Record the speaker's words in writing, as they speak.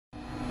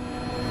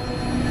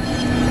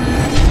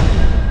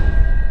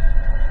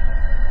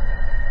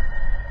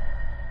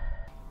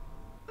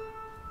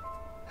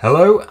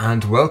Hello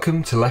and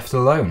welcome to Left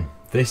Alone.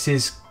 This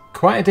is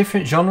quite a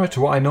different genre to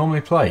what I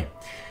normally play.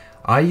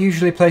 I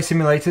usually play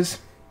simulators,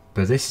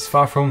 but this is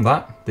far from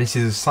that. This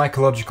is a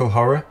psychological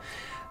horror,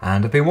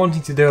 and I've been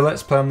wanting to do a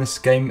Let's Play on this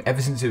game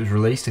ever since it was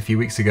released a few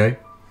weeks ago.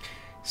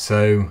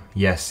 So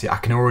yes, I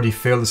can already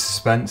feel the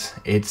suspense.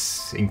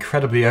 It's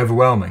incredibly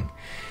overwhelming.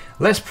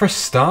 Let's press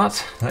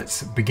start.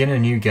 Let's begin a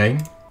new game.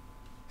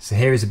 So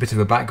here is a bit of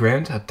a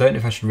background. I don't know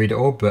if I should read it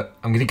all, but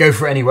I'm going to go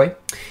for it anyway.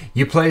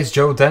 You play as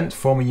Joel Dent,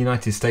 former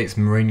United States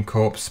Marine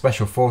Corps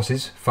Special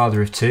Forces,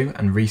 father of two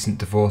and recent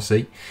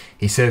divorcee.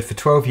 He served for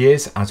 12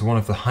 years as one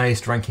of the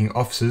highest ranking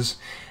officers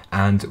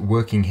and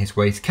working his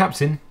way to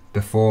captain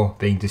before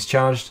being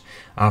discharged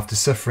after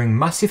suffering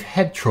massive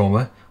head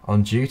trauma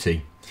on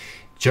duty.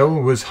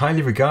 Joel was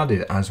highly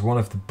regarded as one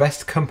of the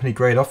best company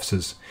grade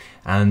officers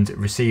and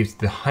received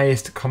the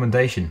highest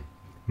commendation,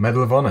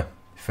 Medal of Honor,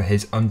 for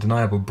his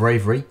undeniable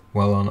bravery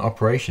while on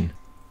operation.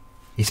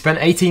 He spent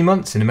 18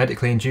 months in a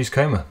medically induced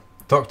coma.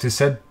 Doctors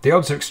said the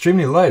odds are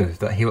extremely low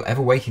that he will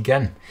ever wake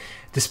again.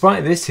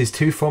 Despite this, his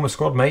two former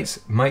squad mates,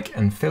 Mike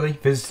and Philly,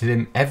 visited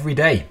him every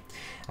day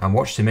and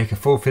watched him make a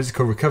full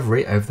physical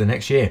recovery over the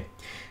next year.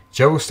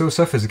 Joel still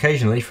suffers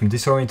occasionally from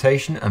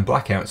disorientation and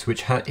blackouts,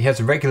 which he has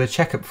a regular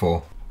checkup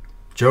for.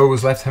 Joel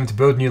was left having to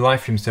build a new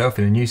life for himself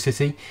in a new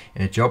city,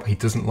 in a job he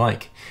doesn't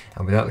like,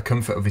 and without the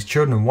comfort of his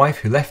children and wife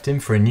who left him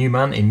for a new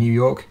man in New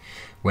York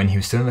when he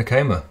was still in a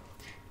coma.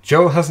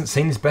 Joel hasn't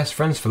seen his best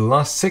friends for the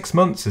last 6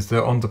 months as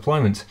they're on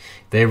deployment.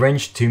 They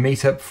arranged to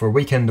meet up for a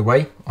weekend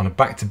away on a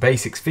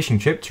back-to-basics fishing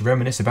trip to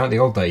reminisce about the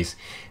old days.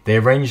 They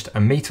arranged a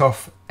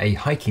meet-off a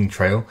hiking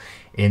trail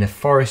in a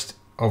forest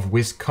of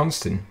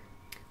Wisconsin,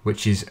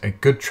 which is a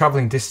good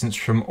travelling distance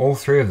from all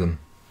three of them.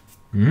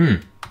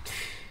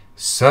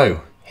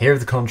 So, here are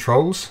the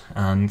controls,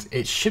 and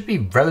it should be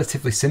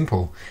relatively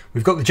simple.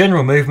 We've got the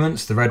general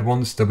movements, the red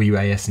ones, W,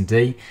 A, S and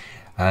D.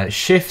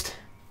 Shift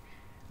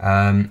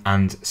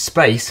and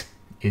space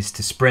is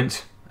to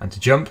sprint and to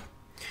jump.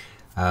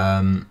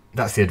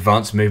 That's the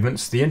advanced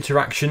movements. The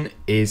interaction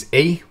is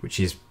E, which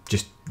is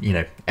just,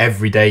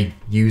 everyday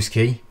use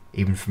key,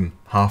 even from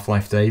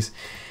Half-Life days.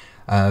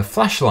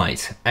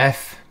 Flashlight,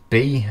 F,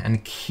 B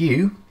and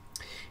Q.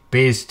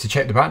 B is to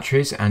check the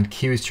batteries and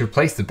Q is to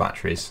replace the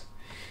batteries.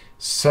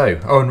 So,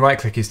 and right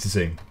click is to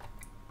zoom.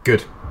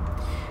 Good.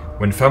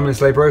 When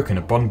families lay broken,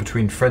 a bond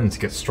between friends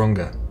gets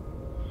stronger.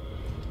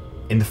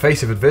 In the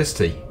face of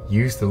adversity,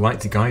 use the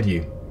light to guide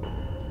you.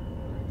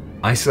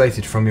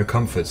 Isolated from your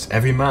comforts,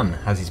 every man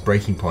has his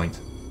breaking point.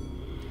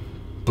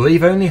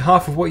 Believe only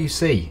half of what you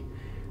see,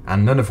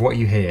 and none of what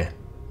you hear.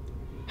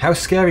 How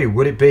scary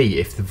would it be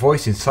if the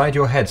voice inside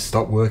your head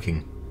stopped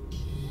working?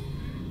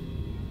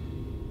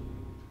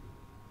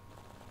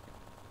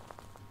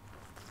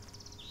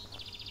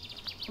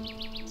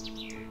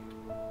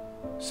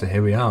 So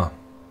here we are.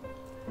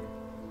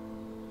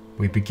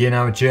 We begin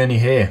our journey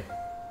here.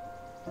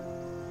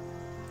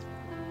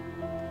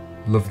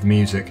 Love the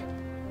music.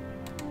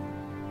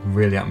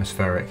 Really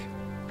atmospheric.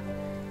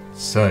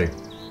 So,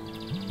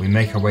 we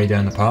make our way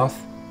down the path.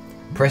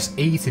 Press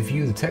E to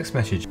view the text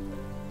message.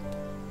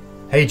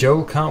 Hey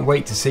Joel, can't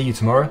wait to see you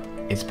tomorrow.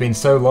 It's been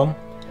so long.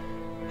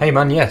 Hey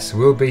man, yes,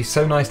 will be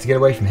so nice to get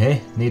away from here.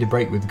 Need a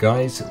break with the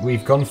guys.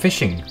 We've gone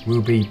fishing.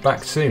 We'll be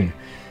back soon.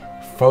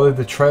 Follow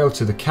the trail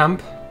to the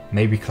camp.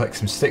 Maybe collect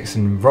some sticks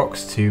and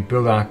rocks to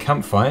build our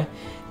campfire.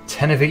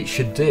 10 of each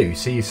should do.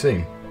 See you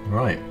soon.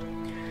 Right.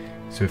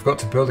 So we've got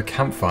to build a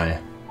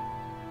campfire.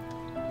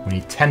 We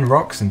need 10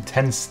 rocks and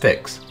 10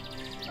 sticks,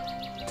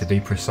 to be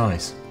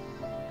precise.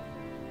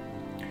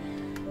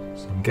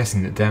 So I'm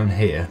guessing that down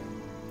here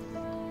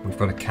we've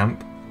got a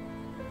camp.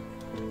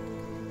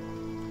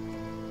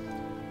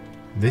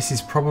 This is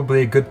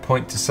probably a good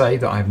point to say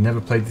that I've never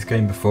played this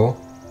game before.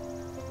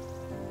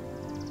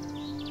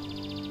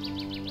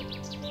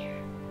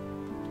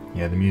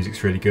 Yeah, the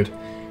music's really good.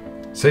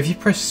 So if you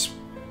press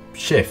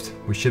shift,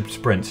 we should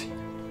sprint.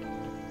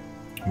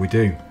 We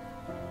do.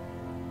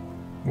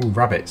 Ooh,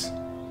 rabbits.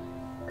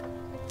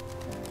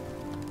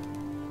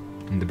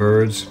 And the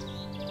birds.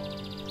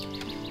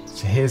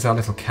 So here's our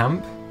little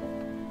camp.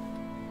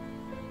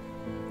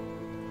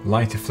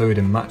 Lighter fluid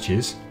and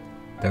matches.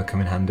 They'll come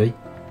in handy.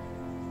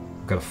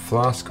 We've got a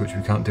flask, which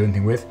we can't do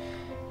anything with.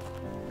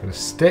 Got a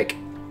stick.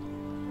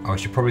 Oh, I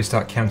should probably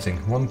start counting.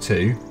 1,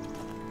 2,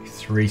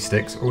 3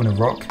 sticks. Oh, and a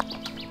rock.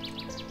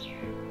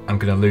 I'm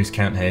going to lose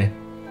count here.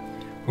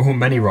 Oh,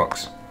 many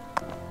rocks.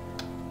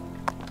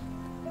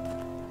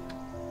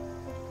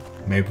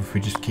 Maybe if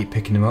we just keep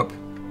picking them up.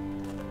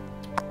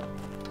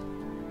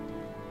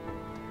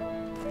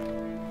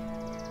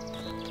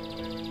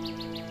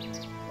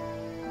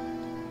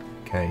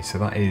 Okay, so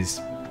that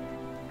is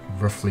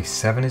roughly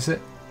 7, is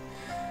it?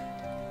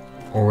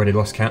 Already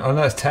lost count. Oh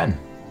no, that's 10.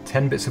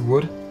 10 bits of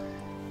wood.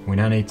 We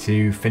now need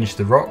to finish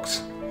the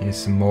rocks. Here's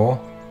some more.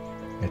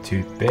 They're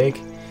too big.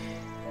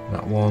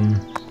 That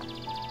one.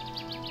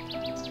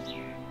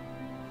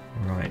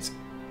 Right.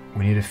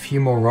 We need a few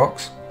more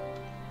rocks.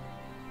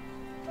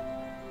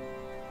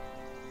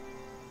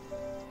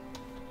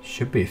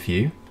 Should be a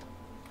few.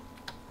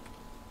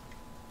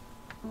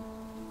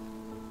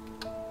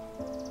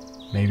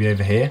 Maybe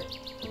over here.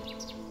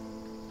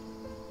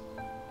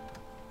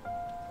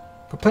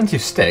 Got plenty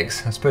of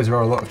sticks. I suppose there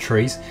are a lot of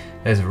trees.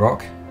 There's a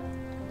rock.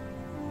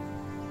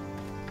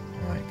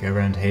 Right, go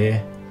around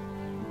here.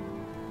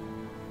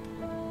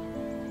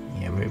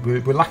 Yeah,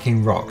 we're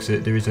lacking rocks.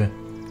 There is a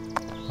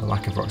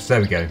lack of rocks. There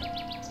we go.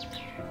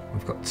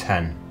 We've got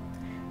 10.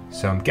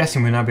 So I'm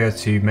guessing we'll now be able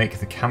to make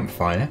the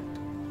campfire.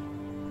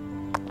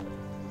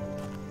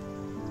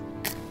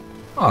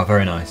 Oh,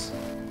 very nice.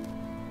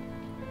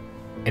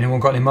 Anyone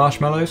got any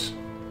marshmallows?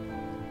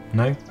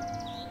 No?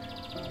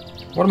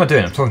 What am I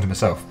doing? I'm talking to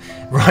myself.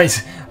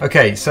 Right,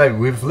 okay, so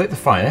we've lit the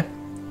fire.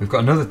 We've got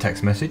another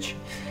text message.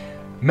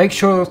 Make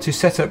sure to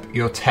set up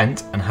your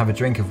tent and have a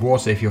drink of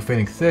water if you're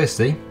feeling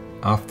thirsty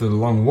after the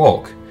long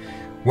walk.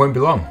 Won't be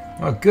long.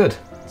 Oh, good.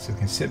 So we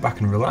can sit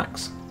back and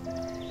relax.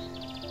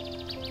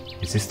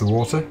 Is this the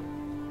water?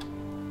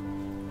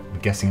 I'm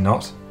guessing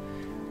not.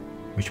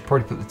 We should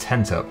probably put the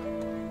tent up.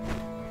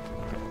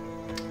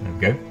 There we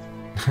go.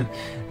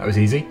 That was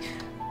easy.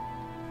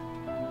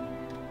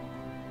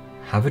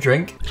 Have a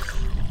drink.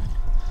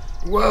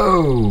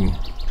 Whoa!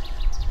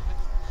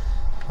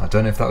 I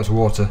don't know if that was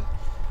water.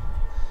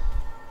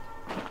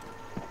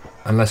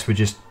 Unless we're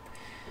just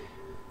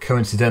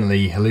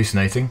coincidentally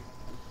hallucinating.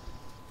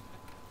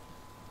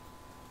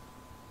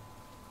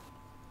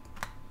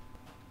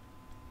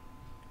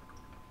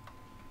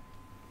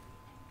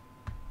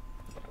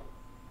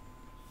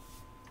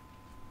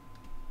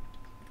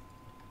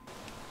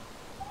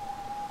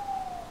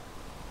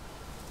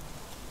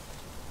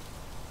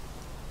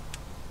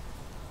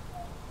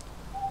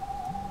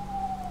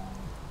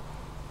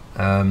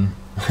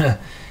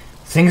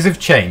 Things have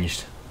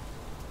changed.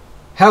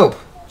 Help!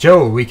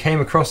 Joel, we came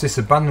across this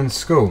abandoned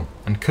school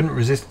and couldn't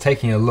resist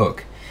taking a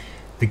look.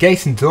 The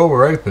gate and door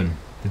were open,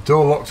 the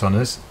door locked on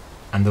us,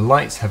 and the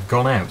lights have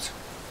gone out.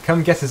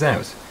 Come get us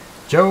out.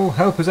 Joel,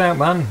 help us out,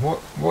 man.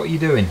 What are you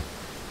doing?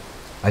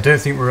 I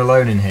don't think we're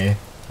alone in here.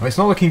 Oh, it's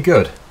not looking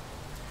good.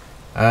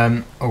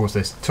 Oh, what's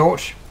this?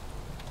 Torch?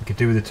 We could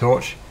do with a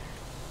torch.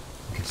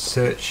 We could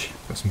search.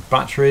 Got some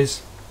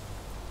batteries.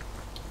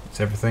 That's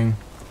everything.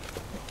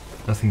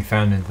 Nothing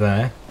found in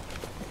there.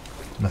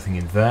 Nothing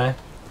in there.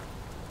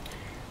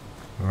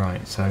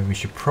 Right, so we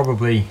should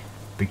probably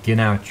begin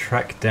our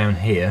trek down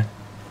here.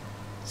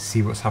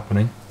 See what's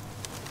happening.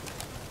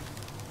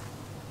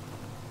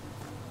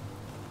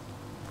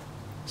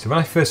 So when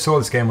I first saw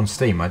this game on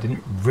Steam, I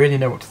didn't really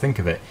know what to think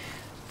of it.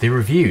 The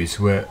reviews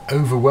were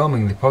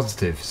overwhelmingly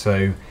positive,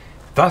 so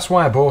that's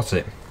why I bought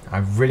it. I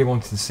really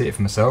wanted to see it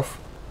for myself.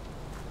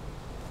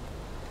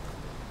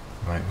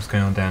 Right, what's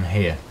going on down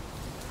here?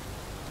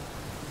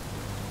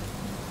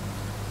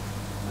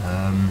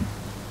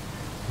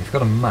 We've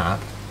got a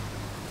map.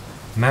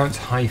 Mount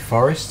High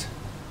Forest,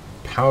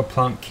 power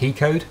plant key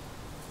code,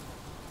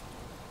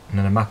 and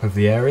then a map of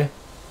the area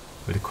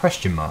with a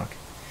question mark.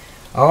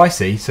 Oh, I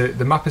see. So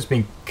the map has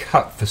been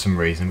cut for some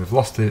reason. We've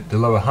lost the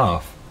lower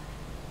half.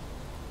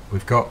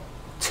 We've got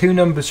 2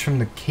 numbers from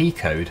the key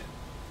code,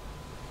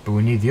 but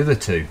we need the other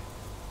 2.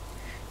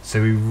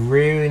 So we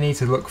really need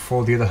to look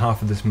for the other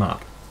half of this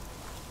map.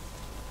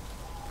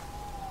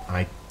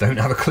 I don't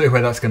have a clue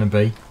where that's going to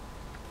be.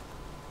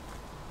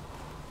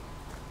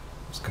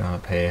 What's going on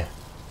up here?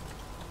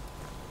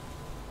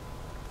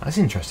 That's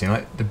interesting.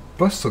 Like, the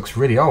bus looks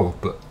really old,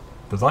 but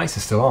the lights are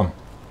still on.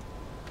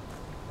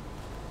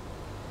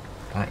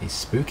 That is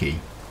spooky.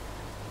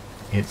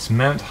 It's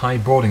Mount High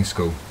Boarding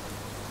School.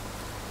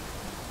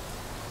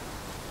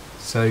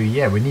 So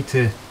yeah, we need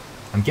to...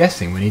 I'm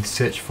guessing we need to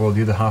search for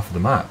the other half of the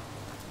map.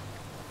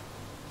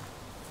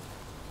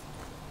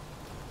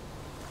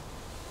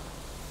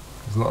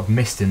 There's a lot of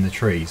mist in the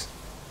trees.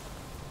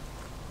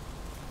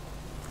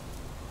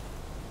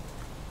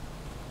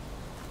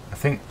 I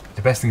think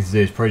the best thing to do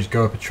is probably just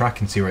go up a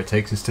track and see where it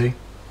takes us to.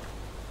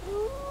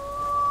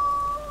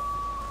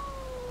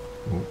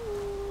 Ooh,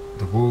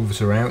 the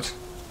wolves are out.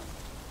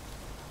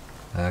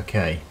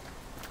 Okay,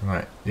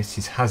 right, this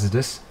is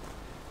hazardous.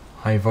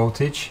 High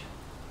voltage.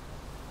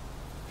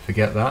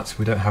 Forget that,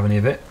 we don't have any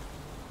of it.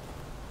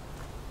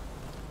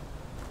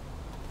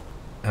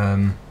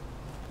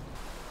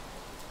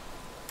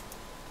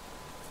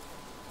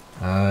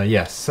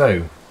 Yes,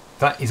 so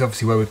that is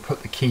obviously where we'd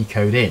put the key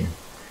code in.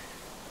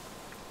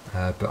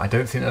 But I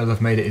don't think they'll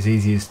have made it as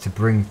easy as to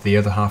bring the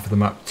other half of the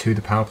map to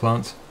the power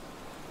plant.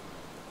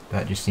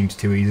 That just seems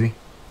too easy.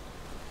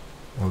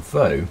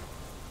 Although,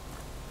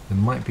 there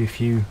might be a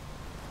few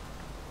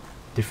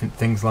different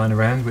things lying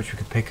around which we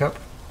could pick up.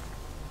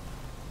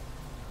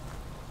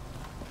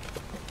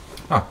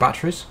 Ah,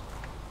 batteries.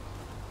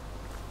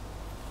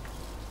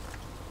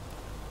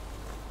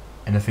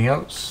 Anything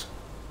else?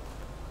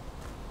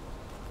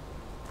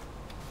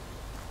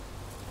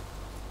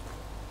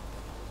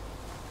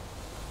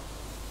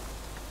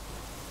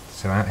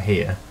 So out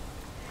here,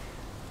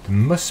 there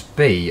must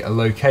be a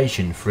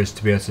location for us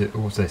to be able to...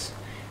 What's this?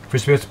 For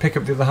us to be able to pick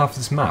up the other half of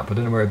this map. I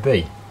don't know where it'd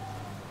be.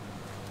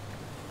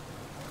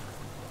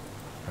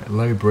 Right,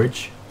 low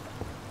bridge.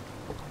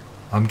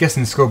 I'm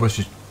guessing the school bus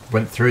just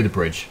went through the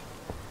bridge.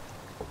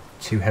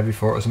 Too heavy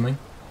for it or something.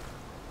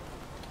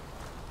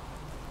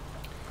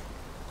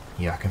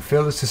 Yeah, I can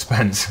feel the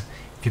suspense.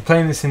 If you're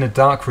playing this in a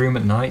dark room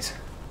at night,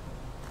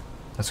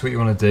 that's what you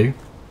want to do.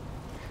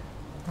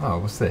 Oh,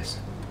 what's this?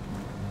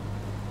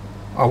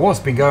 Oh,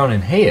 what's been going on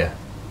in here?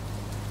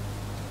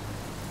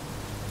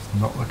 It's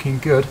not looking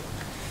good.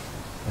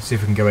 Let's see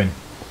if we can go in.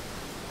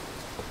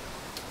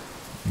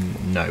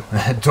 No,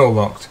 door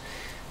locked.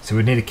 So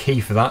we'd need a key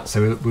for that,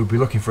 so we'll be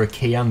looking for a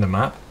key and a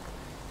map.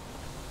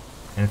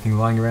 Anything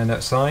lying around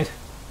outside?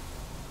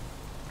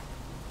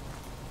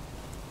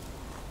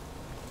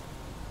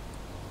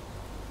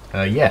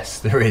 Yes,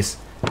 there is.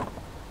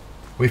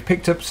 We've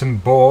picked up some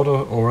board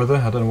or other.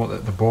 I don't know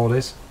what the board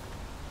is.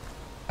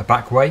 A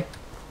back way.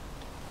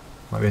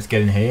 Might be able to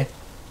get in here.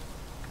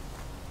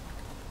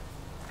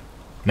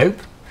 Nope.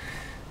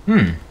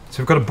 So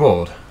we've got a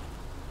board.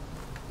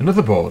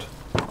 Another board.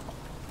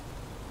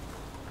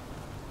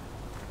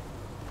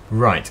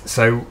 Right,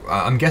 so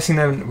I'm guessing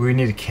then we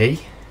need a key.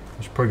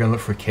 We should probably go and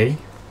look for a key.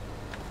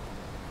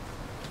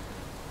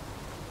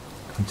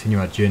 Continue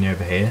our journey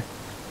over here.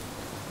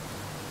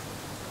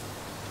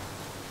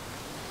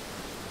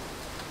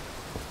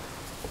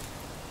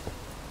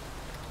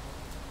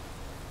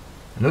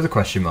 Another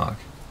question mark.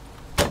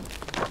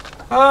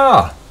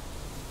 Ah!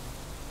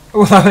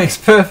 Oh, that makes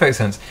perfect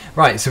sense.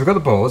 Right, so we've got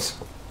the boards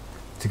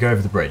to go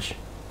over the bridge.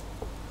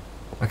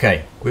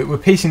 Okay, we're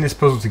piecing this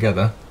puzzle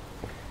together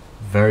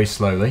very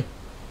slowly.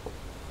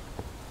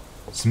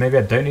 So maybe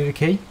I don't need a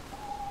key?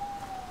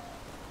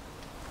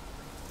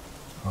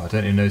 Oh, I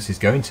don't even notice he's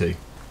going to.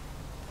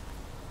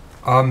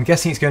 I'm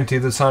guessing it's going to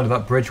the other side of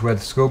that bridge where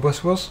the school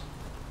bus was?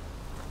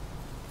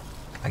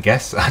 I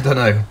guess, I don't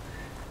know.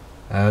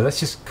 Let's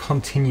just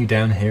continue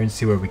down here and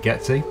see where we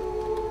get to.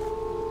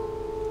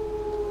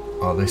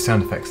 Oh, those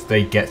sound effects,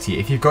 they get to you.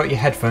 If you've got your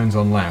headphones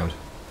on loud,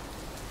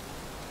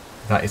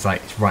 that is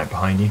like, it's right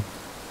behind you.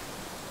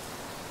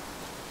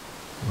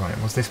 Right,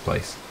 what's this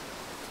place?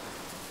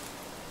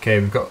 Okay,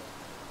 we've got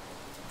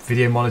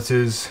video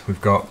monitors,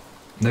 we've got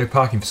no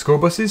parking for school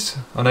buses.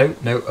 Oh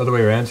no, other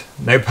way around.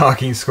 No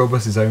parking, school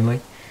buses only.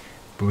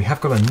 But we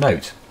have got a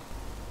note.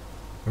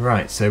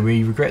 Right, so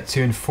we regret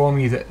to inform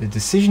you that the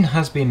decision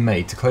has been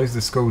made to close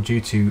the school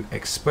due to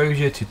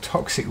exposure to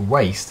toxic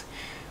waste,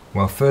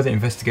 while further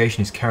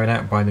investigation is carried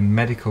out by the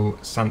Medical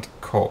Sant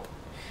Corp.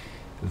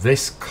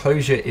 This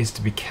closure is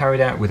to be carried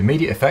out with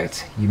immediate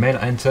effect. You may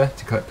not enter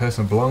to collect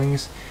personal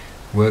belongings,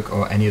 work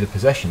or any other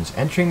possessions.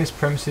 Entering this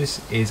premises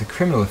is a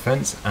criminal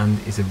offence and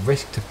is a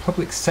risk to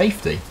public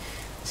safety.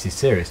 This is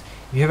serious.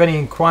 If you have any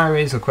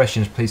inquiries or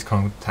questions, please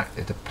contact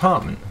the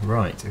department.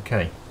 Right,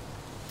 okay.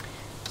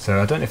 So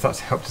I don't know if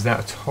that's helped us out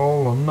at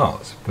all or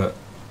not, but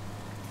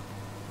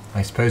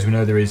I suppose we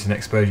know there is an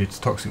exposure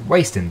to toxic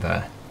waste in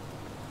there.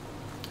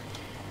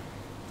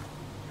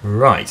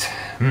 Right.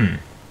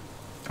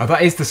 Oh,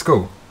 that is the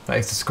school. That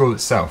is the school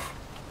itself.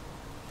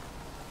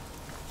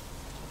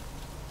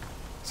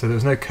 So there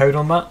was no code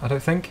on that, I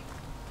don't think.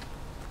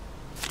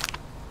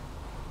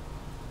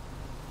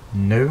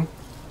 No.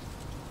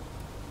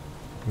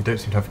 We don't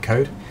seem to have a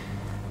code.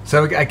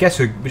 So I guess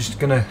we're just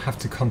going to have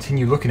to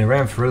continue looking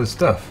around for other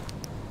stuff.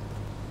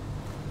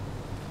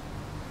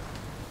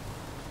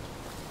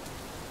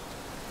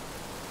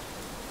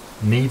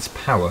 Needs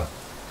power.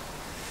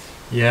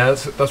 Yeah,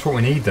 that's what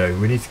we need though.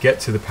 We need to get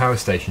to the power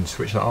station,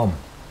 switch that on.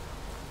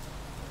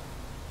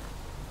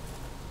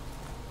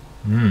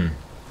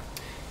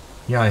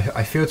 Yeah,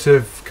 I feel to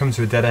have come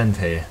to a dead end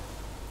here.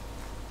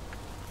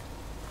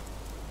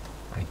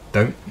 I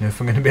don't know if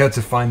I'm going to be able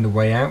to find the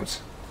way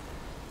out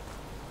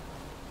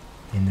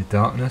in the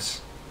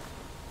darkness.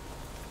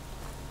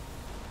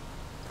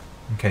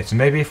 Okay, so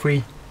maybe if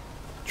we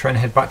try and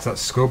head back to that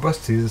school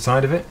bus to the other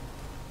side of it.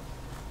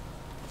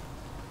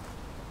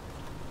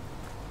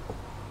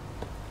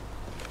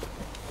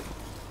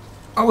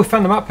 Oh, we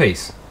found the map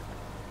piece.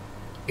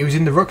 It was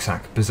in the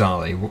rucksack,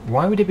 bizarrely.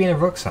 Why would it be in a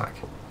rucksack?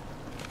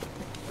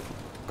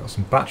 Got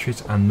some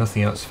batteries and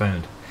nothing else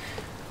found.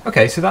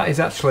 Okay, so that is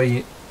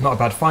actually not a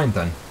bad find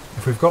then.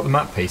 If we've got the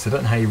map piece, I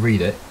don't know how you read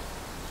it.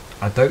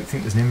 I don't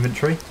think there's an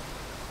inventory.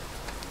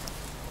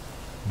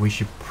 We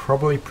should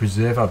probably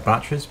preserve our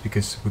batteries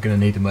because we're going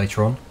to need them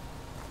later on.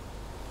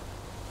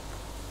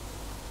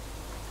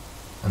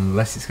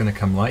 Unless it's going to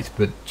come light,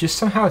 but just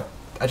somehow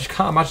I just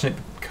can't imagine it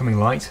coming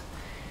light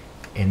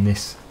in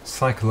this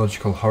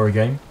psychological horror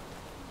game.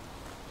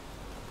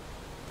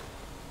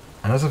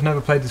 And as I've never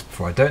played this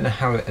before, I don't know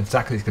how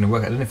exactly it's going to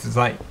work. I don't know if there's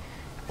like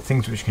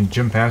things which can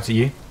jump out at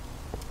you,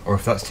 or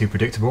if that's too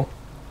predictable.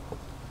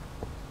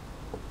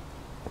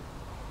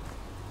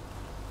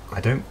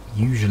 I don't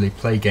usually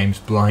play games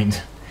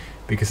blind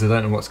because I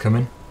don't know what's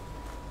coming.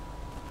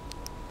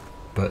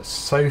 But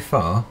so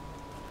far,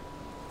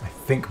 I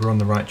think we're on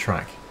the right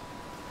track.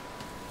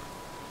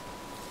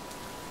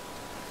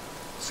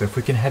 So if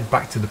we can head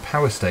back to the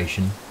power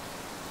station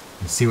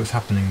and see what's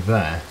happening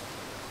there,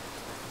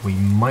 we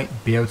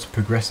might be able to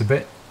progress a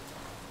bit.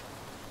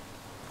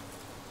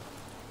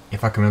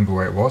 If I can remember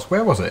where it was.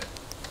 Where was it?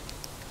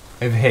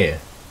 Over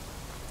here.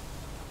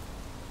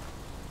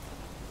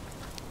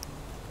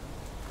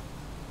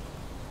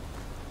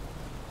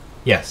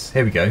 Yes,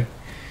 here we go.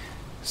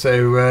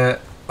 So,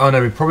 oh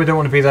no, we probably don't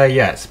want to be there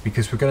yet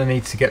because we're going to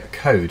need to get the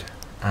code,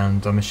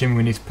 and I'm assuming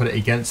we need to put it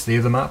against the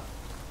other map.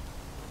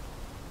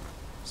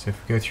 So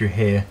if we go through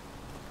here,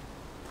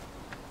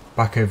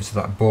 back over to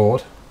that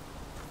board,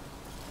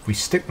 if we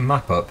stick the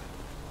map up,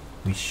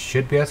 we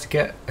should be able to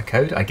get a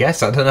code, I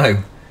guess. I don't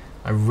know.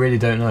 I really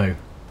don't know.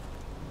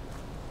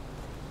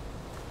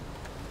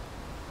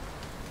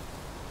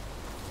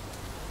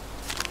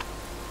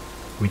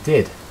 We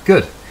did.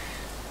 Good.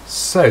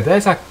 So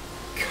there's our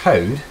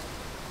code,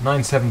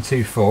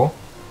 9724.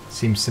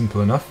 Seems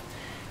simple enough.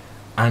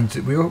 And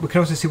we can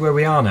also see where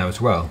we are now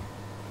as well.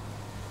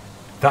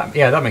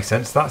 That makes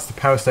sense. That's the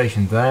power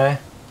station there.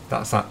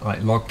 That's that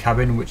like log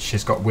cabin which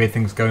has got weird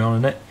things going on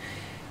in it.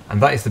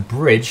 And that is the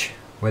bridge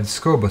where the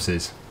school bus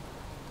is.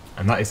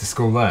 And that is the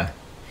school there.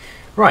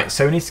 Right,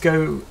 so we need to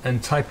go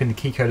and type in the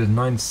key code of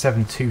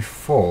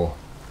 9724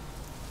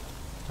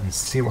 and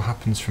see what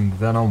happens from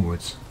then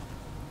onwards.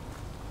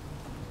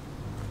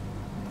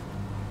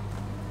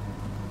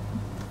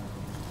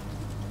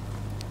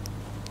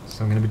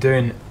 So I'm going to be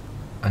doing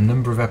a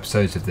number of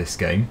episodes of this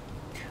game.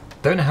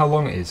 Don't know how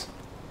long it is.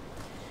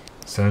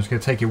 So I'm just going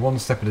to take it one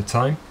step at a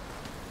time.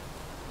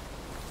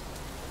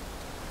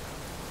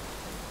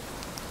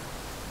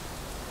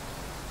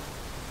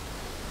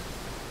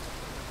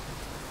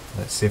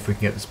 Let's see if we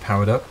can get this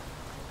powered up.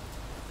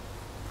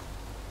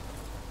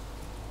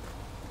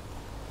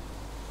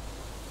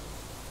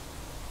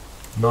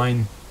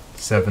 Nine,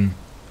 7,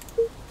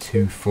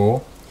 2,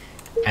 4.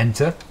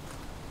 Enter.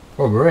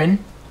 Well, we're in.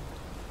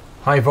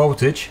 High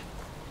voltage.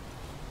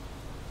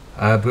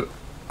 But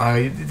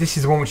this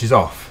is the one which is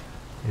off.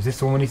 Is this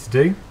the one we need to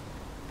do?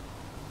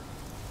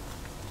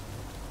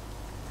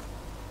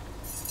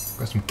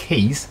 Got some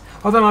keys.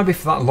 Oh, that might be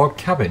for that log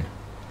cabin.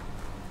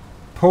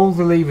 Pull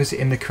the levers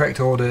in the correct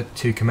order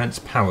to commence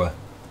power.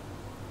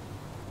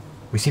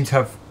 We seem to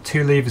have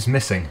 2 levers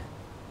missing.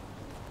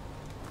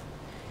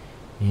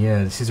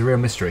 Yeah, this is a real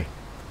mystery.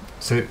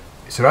 So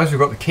as we've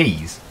got the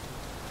keys,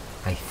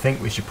 I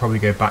think we should probably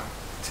go back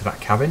to that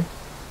cabin.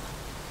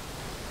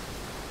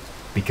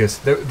 Because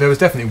there was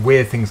definitely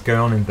weird things going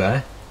on in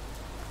there.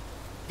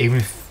 Even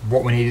if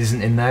what we need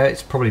isn't in there,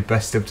 it's probably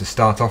best still to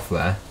start off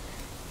there.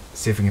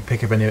 See if we can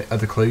pick up any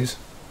other clues.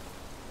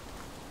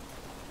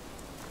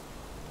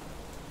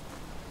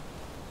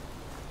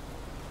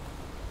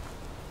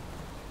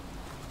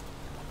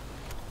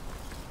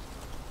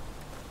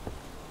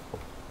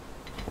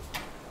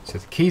 So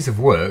the keys have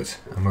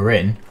worked and we're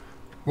in.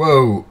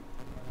 Whoa!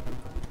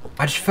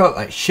 I just felt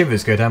like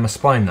shivers go down my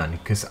spine then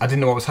because I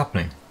didn't know what was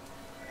happening.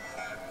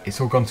 It's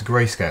all gone to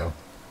grayscale.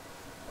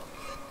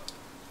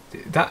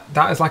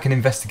 That is like an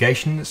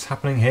investigation that's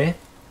happening here.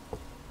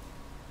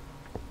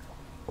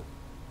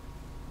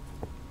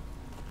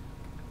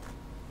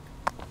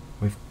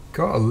 We've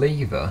got a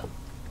lever.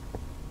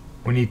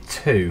 We need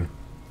 2.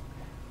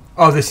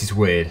 Oh, this is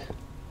weird.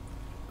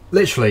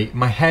 Literally,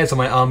 my hairs on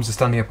my arms are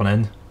standing up on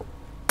end.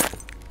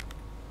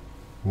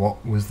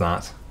 What was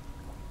that?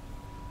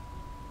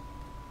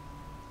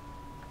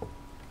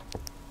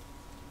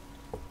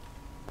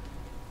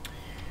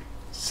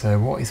 So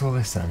what is all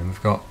this then?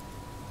 We've got...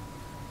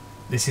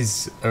 This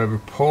is a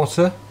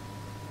reporter.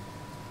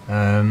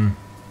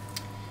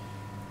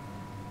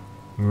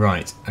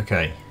 Right,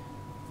 okay.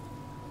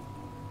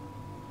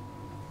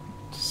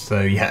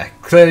 So yeah,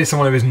 clearly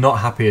someone who is not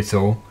happy at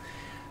all.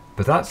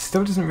 But that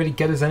still doesn't really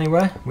get us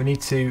anywhere. We need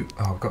to...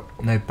 Oh, I've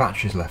got no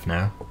batteries left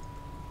now.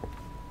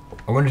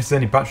 I wonder if there's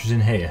any batteries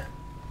in here.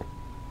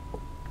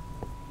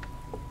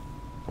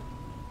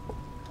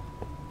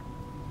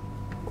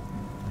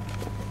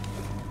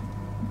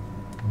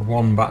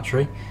 One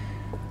battery.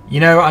 You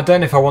know, I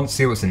don't know if I want to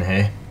see what's in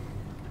here.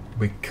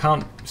 We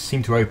can't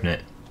seem to open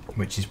it,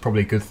 which is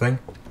probably a good thing.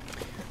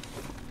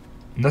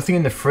 Nothing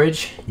in the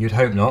fridge, you'd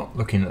hope not,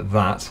 looking at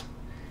that.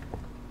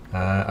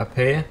 Up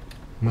here,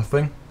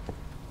 nothing.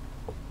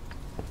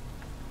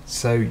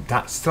 So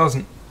that still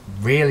hasn't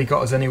really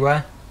got us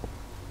anywhere.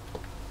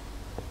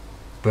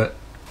 But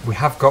we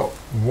have got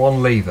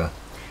one lever.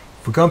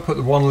 If we go and put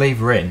the one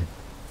lever in,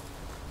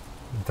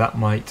 that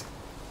might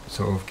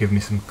sort of give me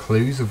some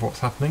clues of what's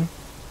happening.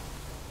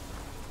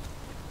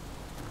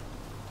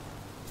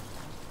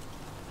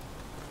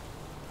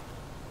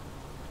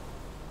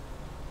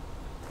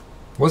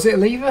 Was it a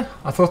lever?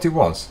 I thought it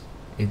was.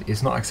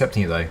 It's not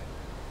accepting it though.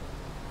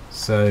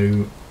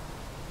 So,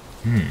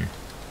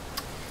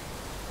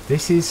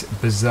 this is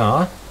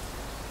bizarre.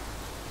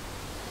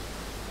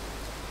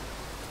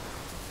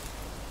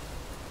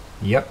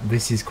 Yep,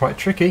 this is quite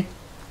tricky.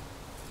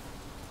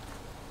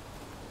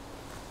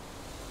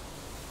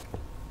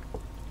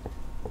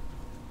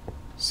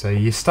 So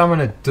your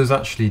stamina does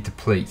actually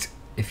deplete.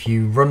 If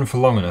you run for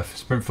long enough,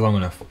 sprint for long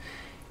enough,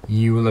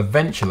 you will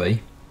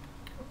eventually...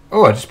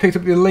 Oh, I just picked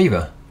up the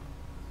lever.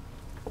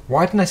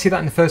 Why didn't I see that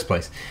in the first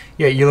place?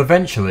 Yeah, you'll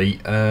eventually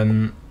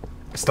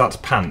start to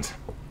pant.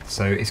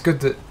 So it's good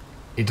that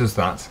it does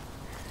that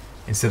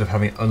instead of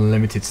having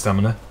unlimited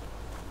stamina.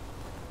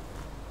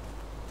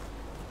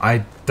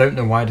 I don't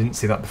know why I didn't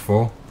see that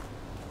before.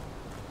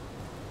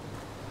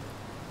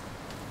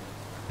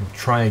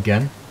 try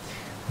again.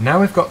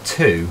 Now we've got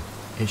 2,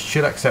 it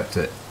should accept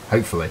it,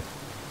 hopefully.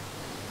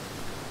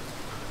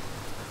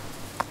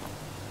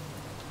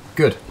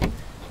 Good.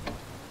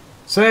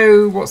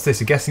 So, what's this,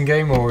 a guessing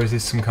game, or is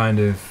this some kind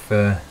of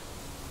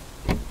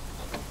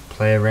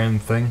play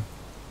around thing?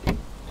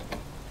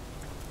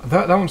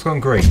 That one's gone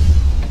green.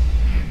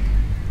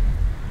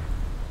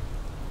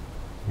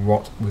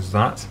 What was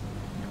that?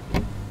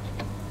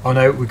 Oh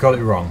no, we got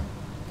it wrong.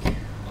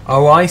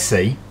 Oh, I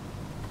see.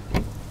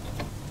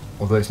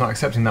 Although it's not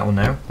accepting that one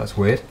now. That's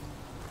weird.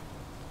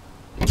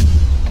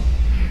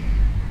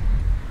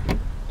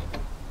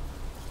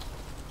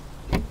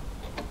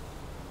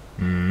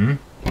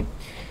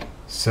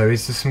 So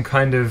is there some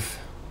kind of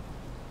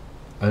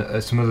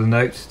some other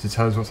note to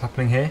tell us what's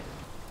happening here?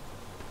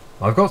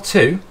 I've got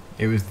 2.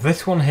 It was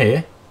this one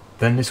here,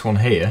 then this one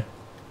here.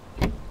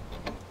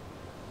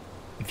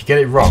 If you get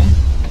it wrong,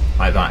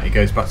 like that, it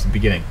goes back to the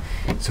beginning.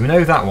 So we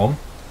know that one.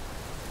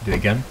 Do it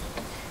again.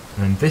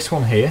 And then this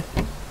one here.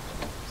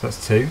 So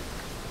that's 2.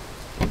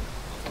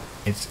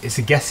 It's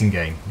a guessing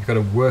game. You've got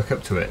to work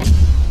up to it.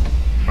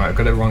 Right, I've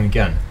got it wrong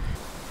again.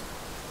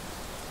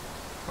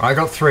 Right, I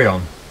got 3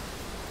 on.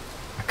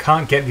 I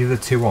can't get the other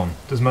 2 on.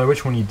 Doesn't matter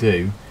which one you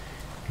do,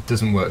 it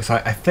doesn't work. So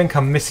I think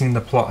I'm missing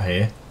the plot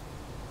here.